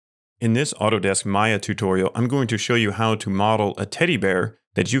In this Autodesk Maya tutorial, I'm going to show you how to model a teddy bear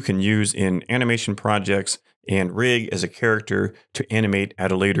that you can use in animation projects and rig as a character to animate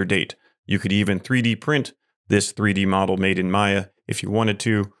at a later date. You could even 3D print this 3D model made in Maya if you wanted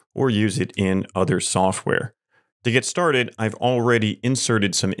to, or use it in other software. To get started, I've already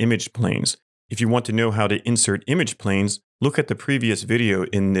inserted some image planes. If you want to know how to insert image planes, look at the previous video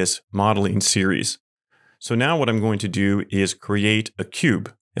in this modeling series. So now what I'm going to do is create a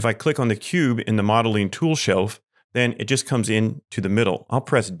cube. If I click on the cube in the modeling tool shelf, then it just comes in to the middle. I'll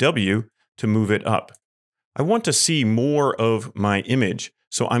press W to move it up. I want to see more of my image,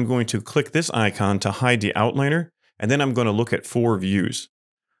 so I'm going to click this icon to hide the outliner, and then I'm going to look at 4 views.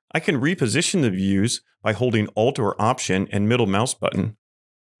 I can reposition the views by holding Alt or Option and middle mouse button.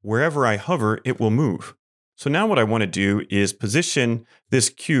 Wherever I hover, it will move. So now what I want to do is position this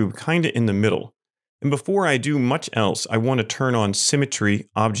cube kind of in the middle. And before I do much else, I want to turn on Symmetry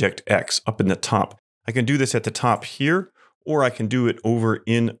Object X up in the top. I can do this at the top here, or I can do it over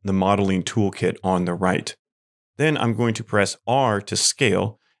in the modeling toolkit on the right. Then I'm going to press R to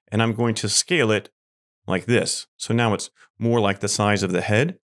scale, and I'm going to scale it like this. So now it's more like the size of the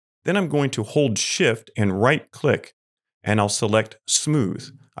head. Then I'm going to hold Shift and right click, and I'll select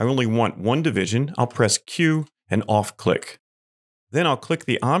Smooth. I only want one division. I'll press Q and off click. Then I'll click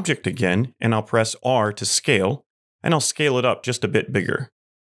the object again, and I'll press R to scale, and I'll scale it up just a bit bigger.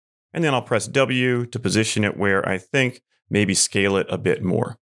 And then I'll press W to position it where I think, maybe scale it a bit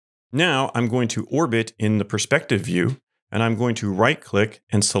more. Now I'm going to orbit in the perspective view, and I'm going to right-click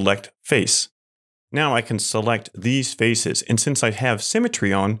and select Face. Now I can select these faces, and since I have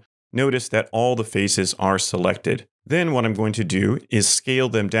symmetry on, notice that all the faces are selected. Then what I'm going to do is scale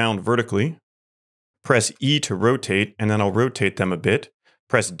them down vertically. Press E to rotate, and then I'll rotate them a bit.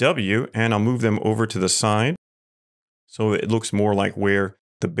 Press W, and I'll move them over to the side, so it looks more like where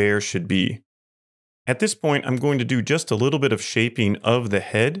the bear should be. At this point, I'm going to do just a little bit of shaping of the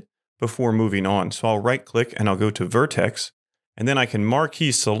head before moving on. So I'll right-click, and I'll go to Vertex, and then I can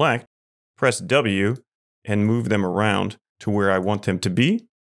marquee select, press W, and move them around to where I want them to be.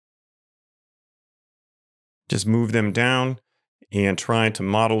 Just move them down and try to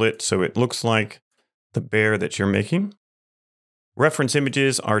model it so it looks like the bear that you're making. Reference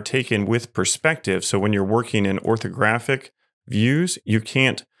images are taken with perspective, so when you're working in orthographic views, you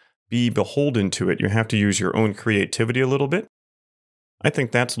can't be beholden to it. You have to use your own creativity a little bit. I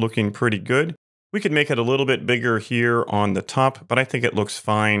think that's looking pretty good. We could make it a little bit bigger here on the top, but I think it looks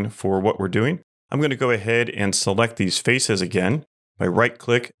fine for what we're doing. I'm going to go ahead and select these faces again. By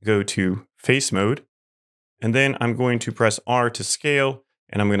right-click, go to Face Mode, and then I'm going to press R to scale,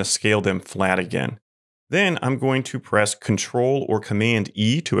 and I'm going to scale them flat again. Then I'm going to press Control or Command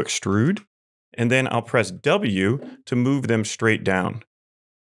E to extrude, and then I'll press W to move them straight down.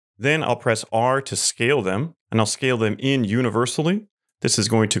 Then I'll press R to scale them, and I'll scale them in universally. This is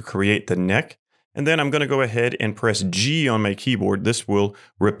going to create the neck. And then I'm going to go ahead and press G on my keyboard. This will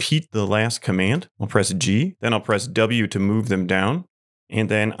repeat the last command. I'll press G, then I'll press W to move them down, and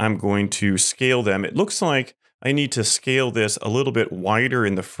then I'm going to scale them. It looks like I need to scale this a little bit wider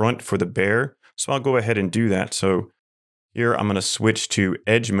in the front for the bear. So I'll go ahead and do that. So here I'm going to switch to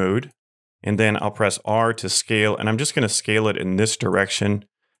edge mode, and then I'll press R to scale, and I'm just going to scale it in this direction. And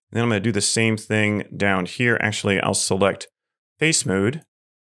then I'm going to do the same thing down here. Actually, I'll select face mode,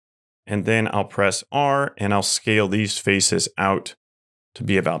 and then I'll press R, and I'll scale these faces out to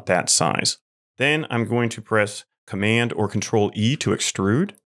be about that size. Then I'm going to press Command or Control E to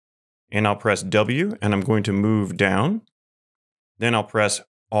extrude, and I'll press W, and I'm going to move down. Then I'll press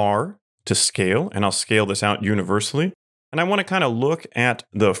R to scale, and I'll scale this out universally. And I want to kind of look at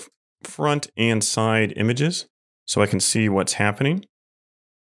the front and side images so I can see what's happening.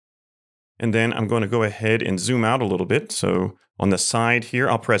 And then I'm going to go ahead and zoom out a little bit. So on the side here,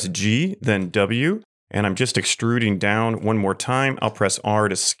 I'll press G, then W, and I'm just extruding down one more time. I'll press R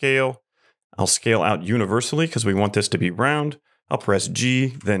to scale. I'll scale out universally because we want this to be round. I'll press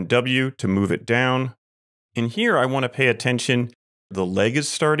G, then W to move it down. In here, I want to pay attention. The leg is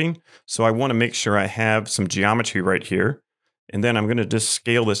starting, so I want to make sure I have some geometry right here. And then I'm going to just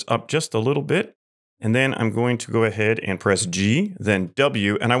scale this up just a little bit. And then I'm going to go ahead and press G, then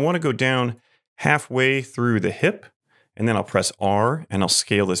W, and I want to go down halfway through the hip. And then I'll press R, and I'll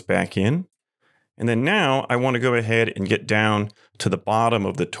scale this back in. And then now I want to go ahead and get down to the bottom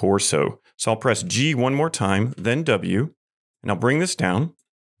of the torso. So I'll press G one more time, then W, and I'll bring this down.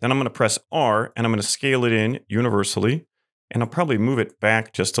 Then I'm going to press R, and I'm going to scale it in universally. And I'll probably move it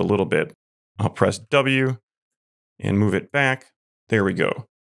back just a little bit. I'll press W and move it back. There we go.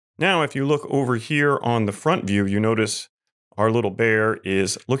 Now, if you look over here on the front view, you notice our little bear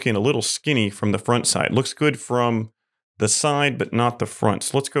is looking a little skinny from the front side. Looks good from the side, but not the front.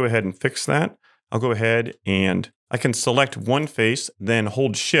 So let's go ahead and fix that. I'll go ahead and I can select one face, then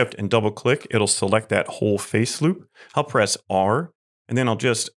hold Shift and double click. It'll select that whole face loop. I'll press R, and then I'll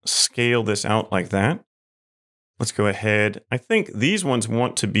just scale this out like that. Let's go ahead. I think these ones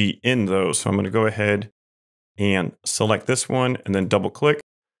want to be in those. So I'm going to go ahead and select this one and then double click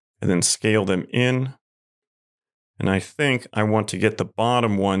and then scale them in. And I think I want to get the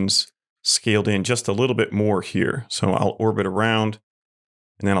bottom ones scaled in just a little bit more here. So I'll orbit around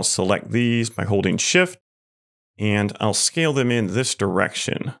and then I'll select these by holding Shift and I'll scale them in this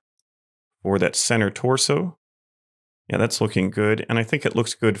direction for that center torso. Yeah, that's looking good. And I think it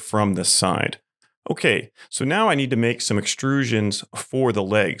looks good from the side. Okay, so now I need to make some extrusions for the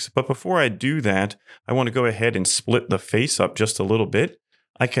legs. But before I do that, I want to go ahead and split the face up just a little bit.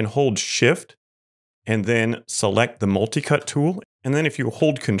 I can hold Shift and then select the multi-cut tool. And then if you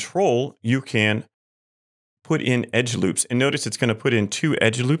hold Control, you can put in edge loops. And notice it's going to put in 2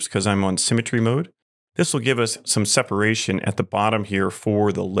 edge loops because I'm on symmetry mode. This will give us some separation at the bottom here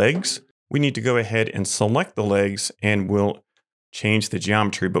for the legs. We need to go ahead and select the legs and we'll change the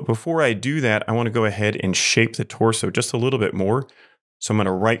geometry. But before I do that, I want to go ahead and shape the torso just a little bit more. So I'm going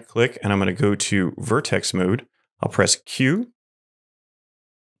to right click and I'm going to go to vertex mode. I'll press Q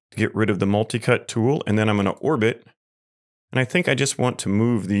to get rid of the multi-cut tool. And then I'm going to orbit. And I think I just want to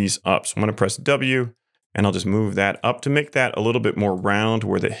move these up. So I'm going to press W and I'll just move that up to make that a little bit more round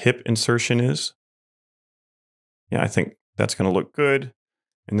where the hip insertion is. Yeah, I think that's going to look good.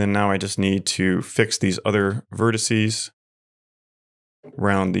 And then now I just need to fix these other vertices.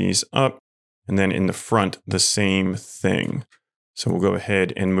 Round these up, and then in the front, the same thing. So we'll go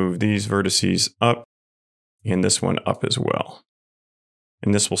ahead and move these vertices up, and this one up as well.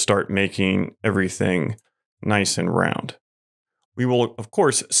 And this will start making everything nice and round. We will, of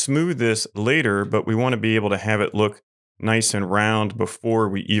course, smooth this later, but we want to be able to have it look nice and round before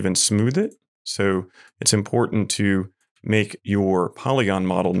we even smooth it. So it's important to make your polygon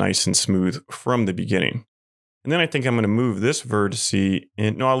model nice and smooth from the beginning. And then I think I'm going to move this vertex in.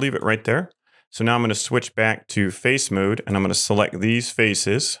 No, I'll leave it right there. So now I'm going to switch back to face mode and I'm going to select these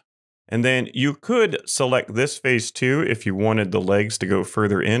faces. And then you could select this face too if you wanted the legs to go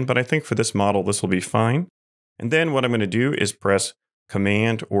further in, but I think for this model, this will be fine. And then what I'm going to do is press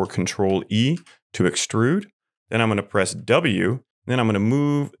Command or Control E to extrude. Then I'm going to press W. Then I'm going to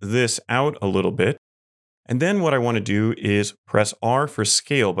move this out a little bit. And then what I want to do is press R for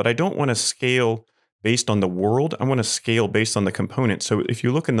scale, but I don't want to scale based on the world. I want to scale based on the component. So if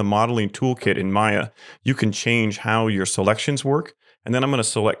you look in the modeling toolkit in Maya, you can change how your selections work. And then I'm going to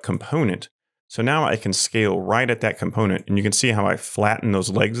select component. So now I can scale right at that component. And you can see how I flatten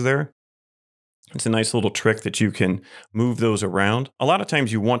those legs there. It's a nice little trick that you can move those around. A lot of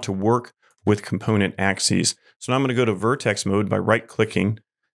times you want to work with component axes. So now I'm going to go to vertex mode by right clicking.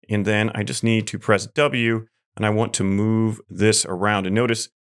 And then I just need to press W and I want to move this around. And notice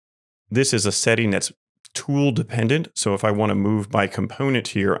this is a setting that's tool dependent. So if I want to move by component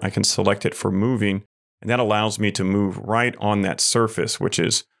here, I can select it for moving. And that allows me to move right on that surface, which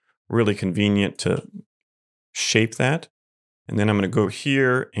is really convenient to shape that. And then I'm going to go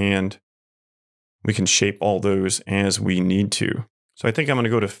here and we can shape all those as we need to. So I think I'm going to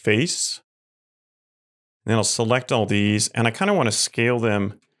go to face. Then I'll select all these and I kind of want to scale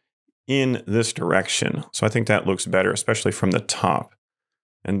them in this direction. So I think that looks better, especially from the top.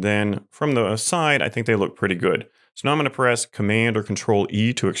 And then from the side, I think they look pretty good. So now I'm going to press Command or Control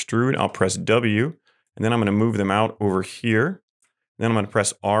E to extrude. I'll press W, and then I'm going to move them out over here. Then I'm going to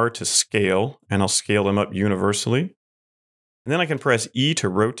press R to scale, and I'll scale them up universally. And then I can press E to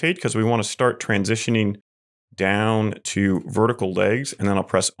rotate because we want to start transitioning down to vertical legs. And then I'll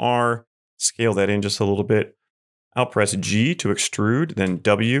press R, scale that in just a little bit. I'll press G to extrude, then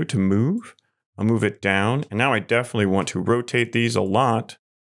W to move. I'll move it down. And now I definitely want to rotate these a lot.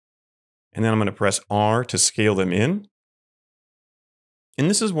 And then I'm going to press R to scale them in. And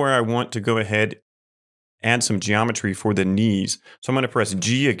this is where I want to go ahead, add some geometry for the knees. So I'm going to press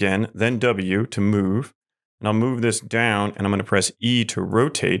G again, then W to move. And I'll move this down and I'm going to press E to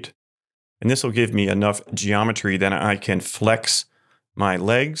rotate. And this will give me enough geometry that I can flex my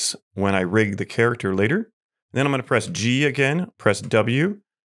legs when I rig the character later. Then I'm going to press G again, press W,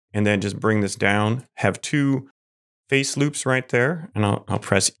 and then just bring this down. Have 2 face loops right there, and I'll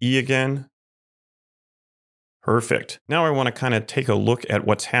press E again. Perfect. Now I want to kind of take a look at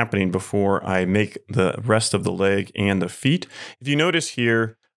what's happening before I make the rest of the leg and the feet. If you notice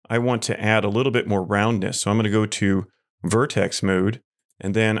here, I want to add a little bit more roundness. So I'm going to go to vertex mode,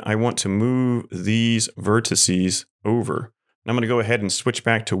 and then I want to move these vertices over. I'm going to go ahead and switch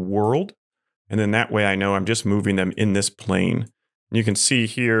back to world. And then that way I know I'm just moving them in this plane. And you can see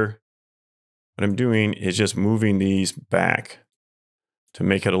here, what I'm doing is just moving these back to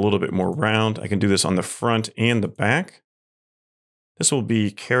make it a little bit more round. I can do this on the front and the back. This will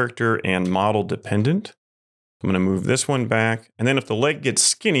be character and model dependent. I'm going to move this one back. And then if the leg gets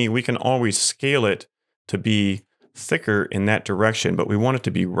skinny, we can always scale it to be thicker in that direction, but we want it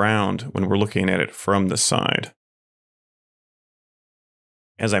to be round when we're looking at it from the side.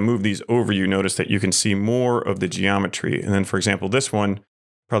 As I move these over, you notice that you can see more of the geometry. And then, for example, this one,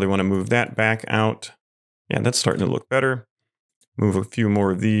 probably want to move that back out. Yeah, that's starting to look better. Move a few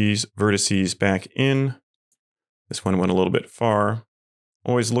more of these vertices back in. This one went a little bit far.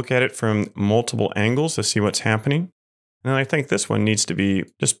 Always look at it from multiple angles to see what's happening. And I think this one needs to be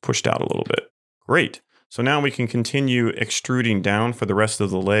just pushed out a little bit. Great. So now we can continue extruding down for the rest of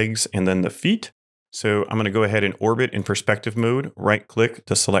the legs and then the feet. So I'm going to go ahead and orbit in perspective mode, right click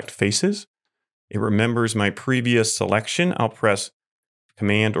to select faces. It remembers my previous selection. I'll press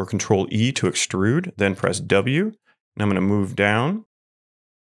Command or Control E to extrude, then press W. And I'm going to move down.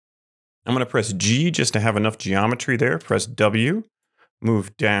 I'm going to press G just to have enough geometry there. Press W,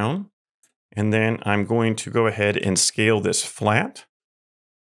 move down. And then I'm going to go ahead and scale this flat,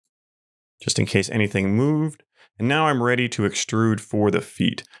 just in case anything moved. And now I'm ready to extrude for the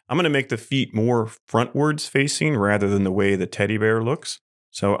feet. I'm going to make the feet more frontwards facing rather than the way the teddy bear looks.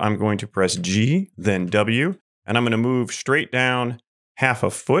 So I'm going to press G, then W, and I'm going to move straight down half a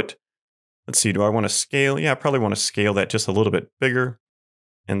foot. Let's see, do I want to scale? Yeah, I probably want to scale that just a little bit bigger.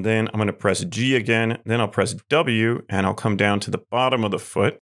 And then I'm going to press G again, then I'll press W, and I'll come down to the bottom of the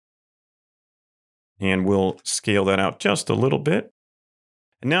foot. And we'll scale that out just a little bit.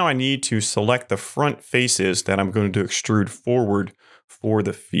 And now I need to select the front faces that I'm going to extrude forward for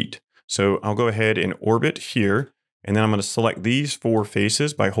the feet. So I'll go ahead and orbit here, and then I'm going to select these 4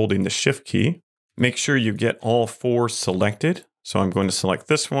 faces by holding the Shift key. Make sure you get all 4 selected. So I'm going to select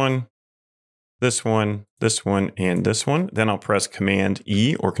this one, this one, this one, and this one. Then I'll press Command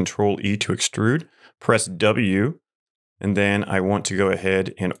E or Control E to extrude. Press W, and then I want to go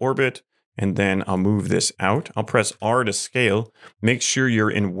ahead and orbit. And then I'll move this out. I'll press R to scale. Make sure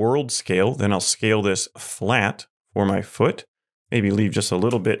you're in world scale. Then I'll scale this flat for my foot. Maybe leave just a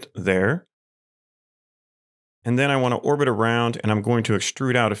little bit there. And then I want to orbit around, and I'm going to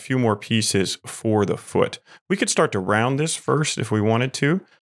extrude out a few more pieces for the foot. We could start to round this first if we wanted to.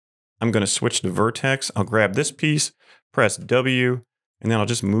 I'm going to switch to vertex. I'll grab this piece, press W, and then I'll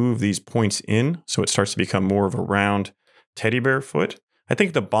just move these points in so it starts to become more of a round teddy bear foot. I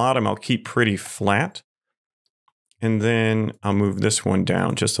think the bottom I'll keep pretty flat. And then I'll move this one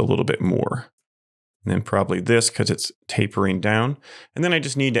down just a little bit more. And then probably this because it's tapering down. And then I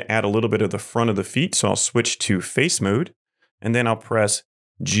just need to add a little bit of the front of the feet. So I'll switch to face mode. And then I'll press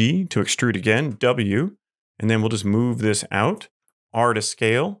G to extrude again, W. And then we'll just move this out. R to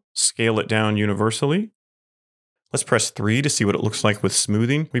scale, scale it down universally. Let's press 3 to see what it looks like with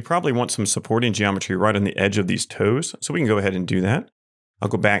smoothing. We probably want some supporting geometry right on the edge of these toes. So we can go ahead and do that. I'll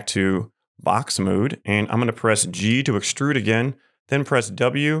go back to box mode, and I'm going to press G to extrude again, then press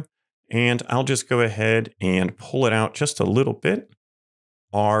W, and I'll just go ahead and pull it out just a little bit.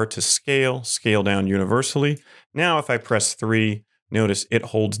 R to scale, scale down universally. Now if I press 3, notice it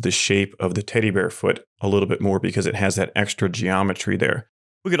holds the shape of the teddy bear foot a little bit more because it has that extra geometry there.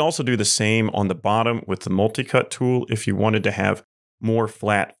 We could also do the same on the bottom with the multi-cut tool if you wanted to have more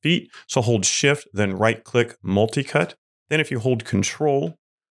flat feet. So hold Shift, then right-click multi-cut. Then if you hold Control,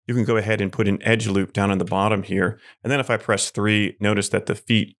 you can go ahead and put an edge loop down on the bottom here. And then if I press 3, notice that the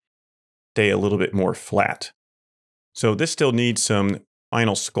feet stay a little bit more flat. So this still needs some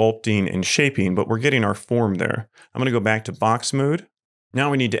final sculpting and shaping, but we're getting our form there. I'm going to go back to box mode. Now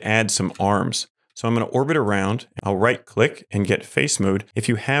we need to add some arms. So I'm going to orbit around. I'll right-click and get face mode. If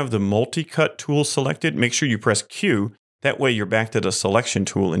you have the multi-cut tool selected, make sure you press Q. That way you're back to the selection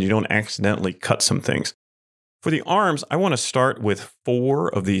tool and you don't accidentally cut some things. For the arms, I want to start with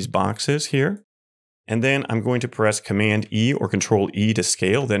 4 of these boxes here. And then I'm going to press Command E or Control E to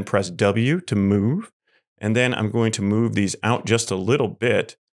scale, then press W to move. And then I'm going to move these out just a little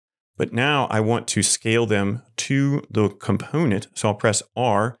bit. But now I want to scale them to the component. So I'll press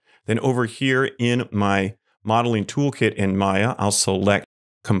R. Then over here in my modeling toolkit in Maya, I'll select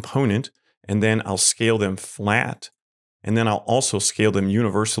component, and then I'll scale them flat. And then I'll also scale them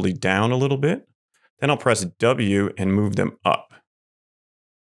universally down a little bit. Then I'll press W and move them up.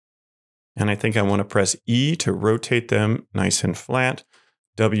 And I think I want to press E to rotate them nice and flat.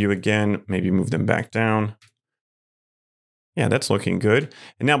 W again, maybe move them back down. Yeah, that's looking good.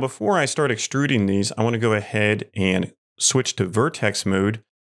 And now before I start extruding these, I want to go ahead and switch to vertex mode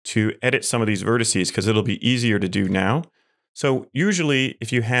to edit some of these vertices because it'll be easier to do now. So usually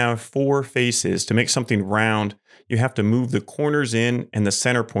if you have 4 faces, to make something round, you have to move the corners in and the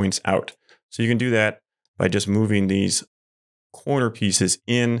center points out. So you can do that by just moving these corner pieces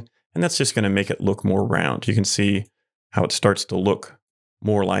in, and that's just going to make it look more round. You can see how it starts to look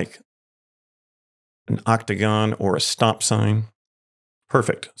more like an octagon or a stop sign.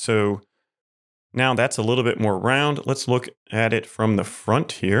 Perfect. So now that's a little bit more round. Let's look at it from the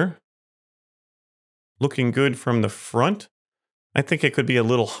front here. Looking good from the front. I think it could be a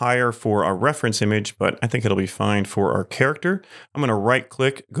little higher for our reference image, but I think it'll be fine for our character. I'm going to right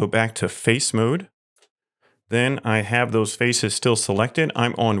click, go back to face mode. Then I have those faces still selected.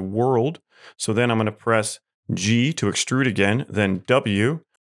 I'm on world. So then I'm going to press G to extrude again, then W.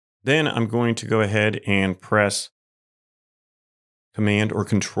 Then I'm going to go ahead and press Command or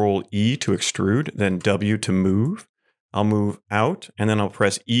Control E to extrude, then W to move. I'll move out, and then I'll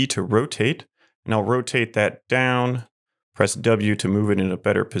press E to rotate, and I'll rotate that down. Press W to move it in a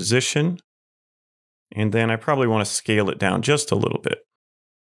better position. And then I probably want to scale it down just a little bit.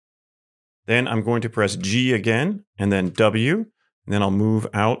 Then I'm going to press G again, and then W. And then I'll move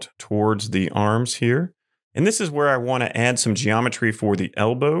out towards the arms here. And this is where I want to add some geometry for the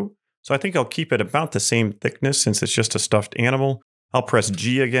elbow. So I think I'll keep it about the same thickness since it's just a stuffed animal. I'll press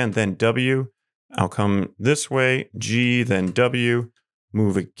G again, then W. I'll come this way, G, then W.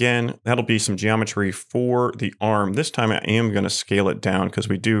 Move again. That'll be some geometry for the arm. This time I am going to scale it down because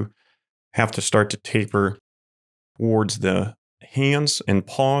we do have to start to taper towards the hands and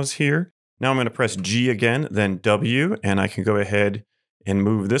paws here. Now I'm going to press G again, then W, and I can go ahead and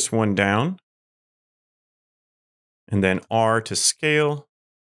move this one down. And then R to scale.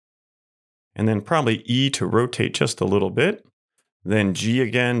 And then probably E to rotate just a little bit. Then G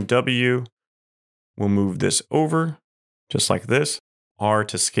again, W. We'll move this over, just like this. R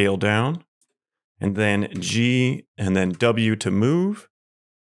to scale down, and then G, and then W to move.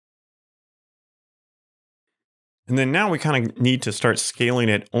 And then now we kind of need to start scaling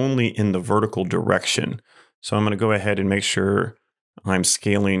it only in the vertical direction. So I'm going to go ahead and make sure I'm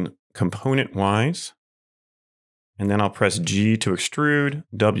scaling component-wise. And then I'll press G to extrude,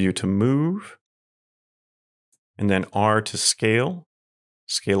 W to move, and then R to scale.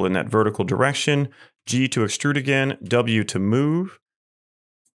 Scale in that vertical direction. G to extrude again, W to move.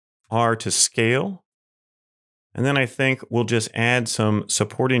 R to scale. And then I think we'll just add some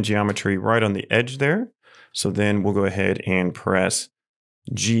supporting geometry right on the edge there. So then we'll go ahead and press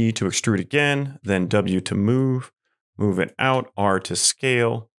G to extrude again, then W to move it out, R to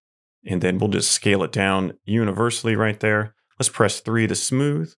scale, and then we'll just scale it down universally right there. Let's press 3 to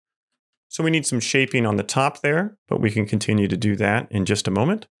smooth. So we need some shaping on the top there, but we can continue to do that in just a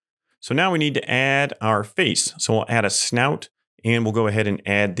moment. So now we need to add our face. So we'll add a snout, and we'll go ahead and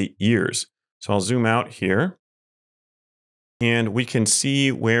add the ears. So I'll zoom out here. And we can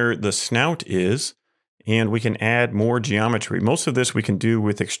see where the snout is, and we can add more geometry. Most of this we can do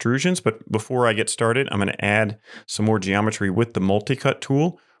with extrusions, but before I get started, I'm going to add some more geometry with the multi-cut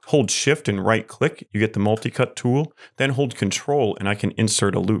tool. Hold Shift and right click, you get the multi-cut tool. Then hold Control, and I can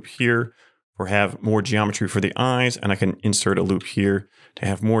insert a loop here or have more geometry for the eyes, and I can insert a loop here to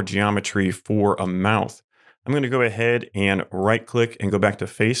have more geometry for a mouth. I'm going to go ahead and right click and go back to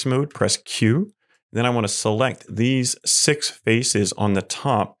face mode, press Q. Then I want to select these 6 faces on the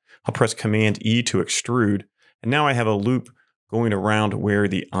top. I'll press Command E to extrude. And now I have a loop going around where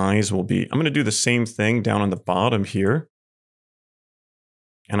the eyes will be. I'm going to do the same thing down on the bottom here.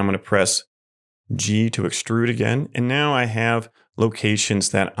 And I'm going to press G to extrude again. And now I have locations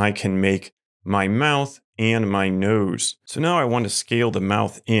that I can make my mouth and my nose. So now I want to scale the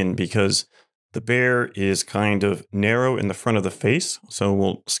mouth in because the bear is kind of narrow in the front of the face. So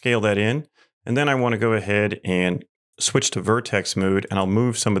we'll scale that in. And then I want to go ahead and switch to vertex mode, and I'll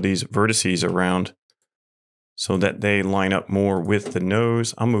move some of these vertices around so that they line up more with the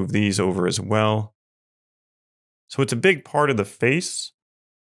nose. I'll move these over as well. So it's a big part of the face.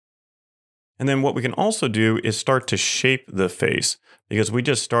 And then what we can also do is start to shape the face, because we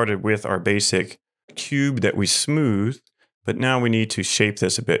just started with our basic cube that we smoothed, but now we need to shape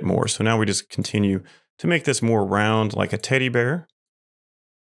this a bit more. So now we just continue to make this more round like a teddy bear.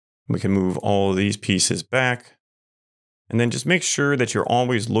 We can move all of these pieces back. And then just make sure that you're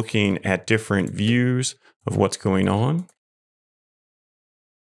always looking at different views of what's going on.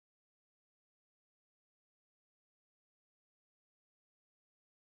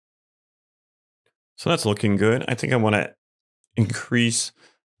 So that's looking good. I think I want to increase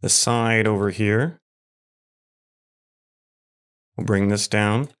the side over here. We'll bring this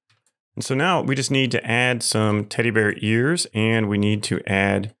down. And so now we just need to add some teddy bear ears, and we need to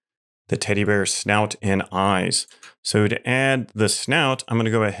add the teddy bear snout and eyes. So to add the snout, I'm going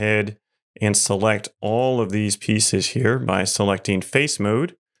to go ahead and select all of these pieces here by selecting face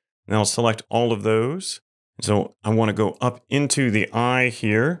mode. And I'll select all of those. So I want to go up into the eye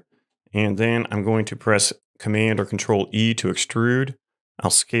here, and then I'm going to press Command or Control E to extrude. I'll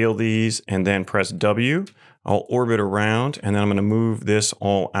scale these and then press W. I'll orbit around, and then I'm going to move this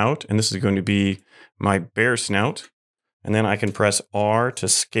all out. And this is going to be my bear snout. And then I can press R to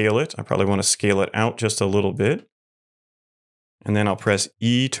scale it. I probably want to scale it out just a little bit. And then I'll press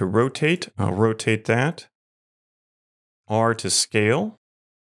E to rotate. I'll rotate that. R to scale.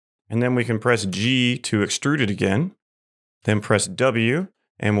 And then we can press G to extrude it again. Then press W,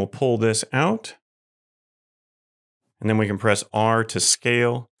 and we'll pull this out. And then we can press R to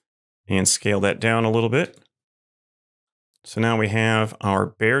scale and scale that down a little bit. So now we have our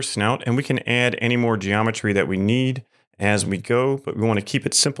bear snout, and we can add any more geometry that we need as we go, but we want to keep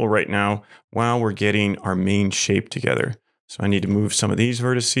it simple right now while we're getting our main shape together. So I need to move some of these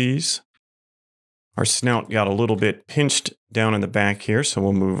vertices. Our snout got a little bit pinched down in the back here, so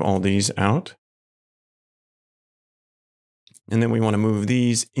we'll move all these out. And then we want to move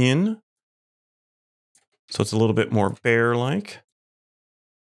these in, so it's a little bit more bear-like.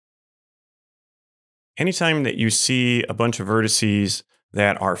 Anytime that you see a bunch of vertices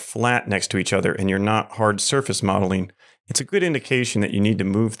that are flat next to each other and you're not hard surface modeling, it's a good indication that you need to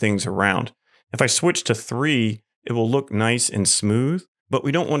move things around. If I switch to 3, it will look nice and smooth, but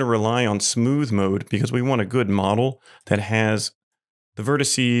we don't want to rely on smooth mode because we want a good model that has the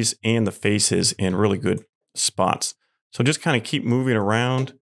vertices and the faces in really good spots. So just kind of keep moving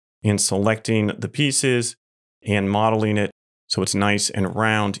around and selecting the pieces and modeling it so it's nice and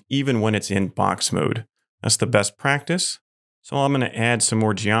round, even when it's in box mode. That's the best practice. So I'm going to add some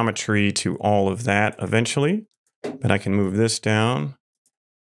more geometry to all of that eventually, but I can move this down,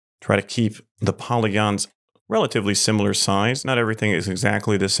 try to keep the polygons relatively similar size. Not everything is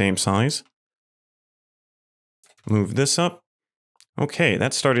exactly the same size. Move this up. Okay,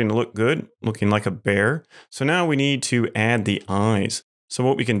 that's starting to look good, looking like a bear. So now we need to add the eyes. So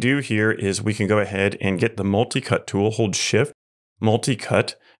what we can do here is we can go ahead and get the multi-cut tool, hold Shift,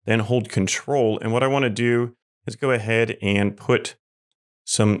 multi-cut, then hold Control. And what I want to do is go ahead and put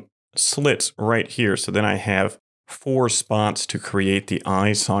some slits right here. So then I have 4 spots to create the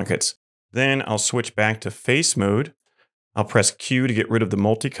eye sockets. Then I'll switch back to face mode. I'll press Q to get rid of the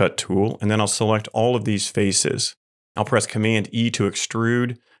multi-cut tool, and then I'll select all of these faces. I'll press Command E to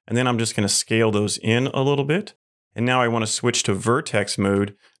extrude, and then I'm just going to scale those in a little bit. And now I want to switch to vertex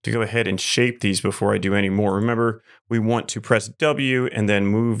mode to go ahead and shape these before I do any more. Remember, we want to press W and then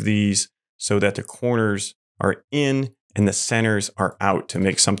move these so that the corners are in and the centers are out to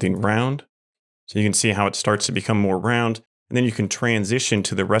make something round. So you can see how it starts to become more round. And then you can transition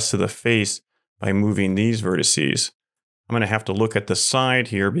to the rest of the face by moving these vertices. I'm going to have to look at the side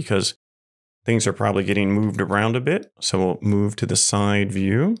here because things are probably getting moved around a bit. So we'll move to the side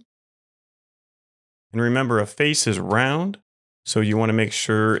view. And remember, a face is round, so you want to make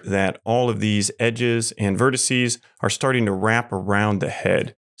sure that all of these edges and vertices are starting to wrap around the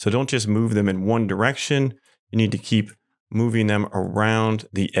head. So don't just move them in one direction. You need to keep moving them around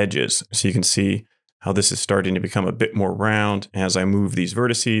the edges. So you can see how this is starting to become a bit more round as I move these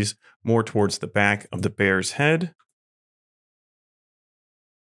vertices more towards the back of the bear's head.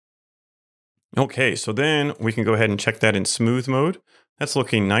 Okay, so then we can go ahead and check that in smooth mode. That's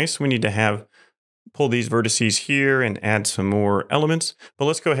looking nice. We need to pull these vertices here and add some more elements. But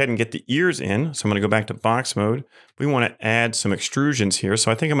let's go ahead and get the ears in. So I'm going to go back to box mode. We want to add some extrusions here. So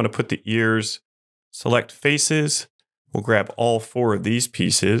I think I'm going to put the ears, select faces. We'll grab all 4 of these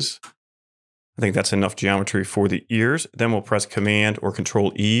pieces. I think that's enough geometry for the ears. Then we'll press Command or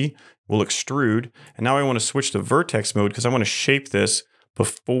Control E. We'll extrude. And now I want to switch to vertex mode because I want to shape this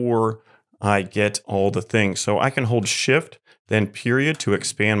before I get all the things. So I can hold Shift, then period to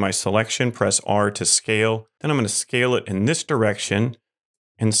expand my selection, press R to scale. Then I'm going to scale it in this direction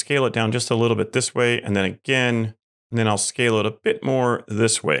and scale it down just a little bit this way. And then again, and then I'll scale it a bit more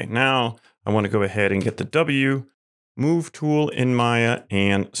this way. Now I want to go ahead and get the W move tool in Maya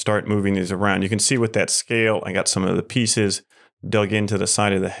and start moving these around. You can see with that scale, I got some of the pieces dug into the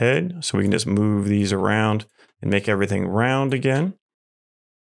side of the head. So we can just move these around and make everything round again.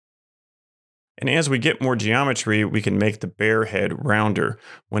 And as we get more geometry, we can make the bear head rounder.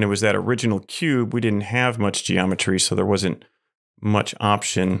 When it was that original cube, we didn't have much geometry, so there wasn't much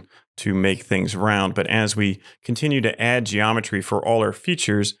option to make things round. But as we continue to add geometry for all our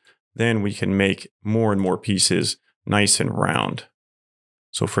features, then we can make more and more pieces nice and round.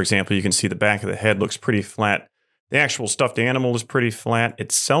 So for example, you can see the back of the head looks pretty flat. The actual stuffed animal is pretty flat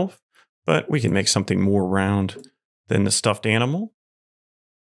itself, but we can make something more round than the stuffed animal.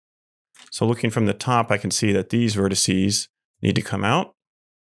 So looking from the top, I can see that these vertices need to come out.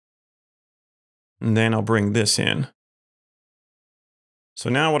 And then I'll bring this in. So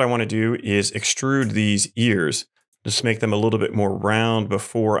now what I want to do is extrude these ears, just make them a little bit more round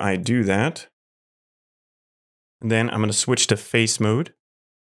before I do that. And then I'm going to switch to face mode.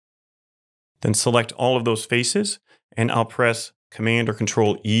 Then select all of those faces, and I'll press Command or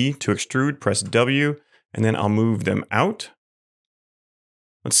Control E to extrude, press W, and then I'll move them out.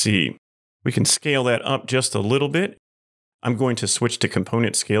 Let's see, we can scale that up just a little bit. I'm going to switch to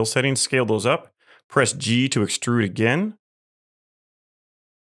component scale settings, scale those up, press G to extrude again,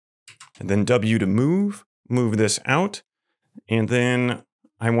 and then W to move this out, and then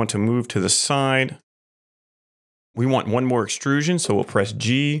I want to move to the side. We want one more extrusion, so we'll press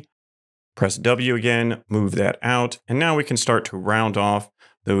G, press W again, move that out, and now we can start to round off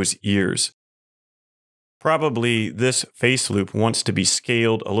those ears. Probably this face loop wants to be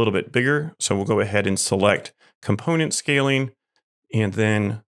scaled a little bit bigger, so we'll go ahead and select component scaling, and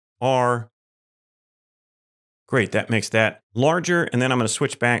then R. Great, that makes that larger, and then I'm going to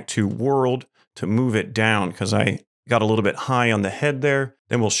switch back to world to move it down because I got a little bit high on the head there.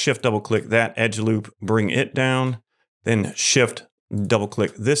 Then we'll shift double click that edge loop, bring it down, then shift double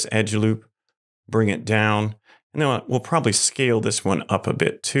click this edge loop, bring it down, and then we'll probably scale this one up a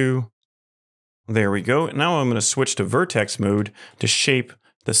bit too. There we go. Now I'm going to switch to vertex mode to shape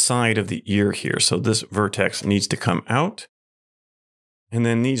the side of the ear here. So this vertex needs to come out, and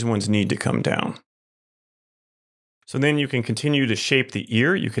then these ones need to come down. So then you can continue to shape the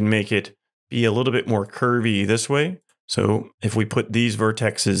ear. You can make it be a little bit more curvy this way. So if we put these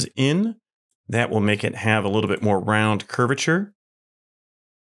vertexes in, that will make it have a little bit more round curvature.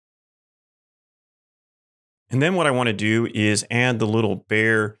 And then what I want to do is add the little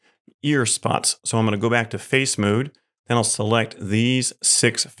bare ear spots. So I'm going to go back to face mode. Then I'll select these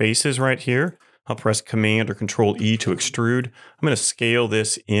 6 faces right here. I'll press Command or Control E to extrude. I'm going to scale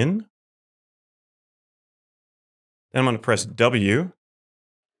this in. Then I'm going to press W.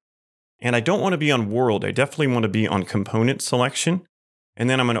 And I don't want to be on world. I definitely want to be on component selection. And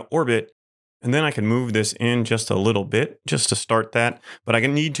then I'm going to orbit. And then I can move this in just a little bit just to start that. But I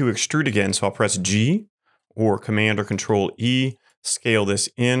need to extrude again. So I'll press G or Command or Control E, scale this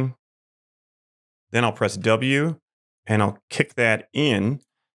in. Then I'll press W and I'll kick that in.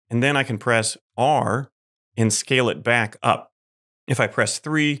 And then I can press R and scale it back up. If I press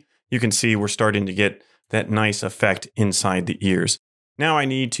 3, you can see we're starting to get that nice effect inside the ears. Now I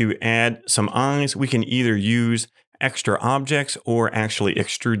need to add some eyes. We can either use extra objects or actually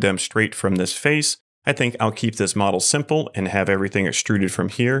extrude them straight from this face. I think I'll keep this model simple and have everything extruded from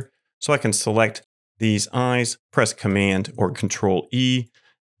here. So I can select these eyes, press Command or Control E,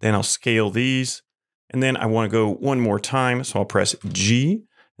 then I'll scale these. And then I want to go one more time. So I'll press G,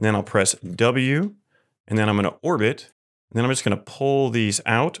 and then I'll press W, and then I'm going to orbit. And then I'm just going to pull these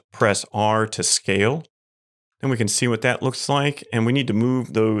out, press R to scale. Then we can see what that looks like. And we need to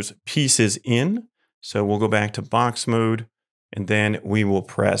move those pieces in. So we'll go back to box mode, and then we will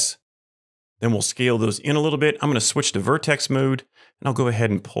press. Then we'll scale those in a little bit. I'm going to switch to vertex mode, and I'll go ahead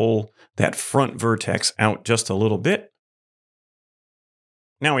and pull that front vertex out just a little bit.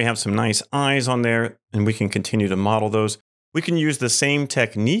 Now we have some nice eyes on there, and we can continue to model those. We can use the same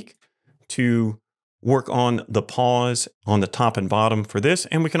technique to work on the paws on the top and bottom for this,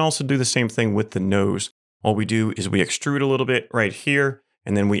 and we can also do the same thing with the nose. All we do is we extrude a little bit right here,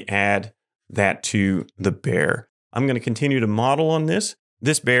 and then we add that to the bear. I'm going to continue to model on this.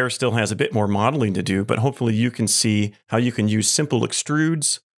 This bear still has a bit more modeling to do, but hopefully you can see how you can use simple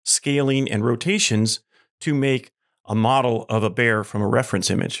extrudes, scaling, and rotations to make a model of a bear from a reference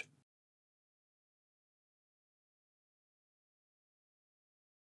image.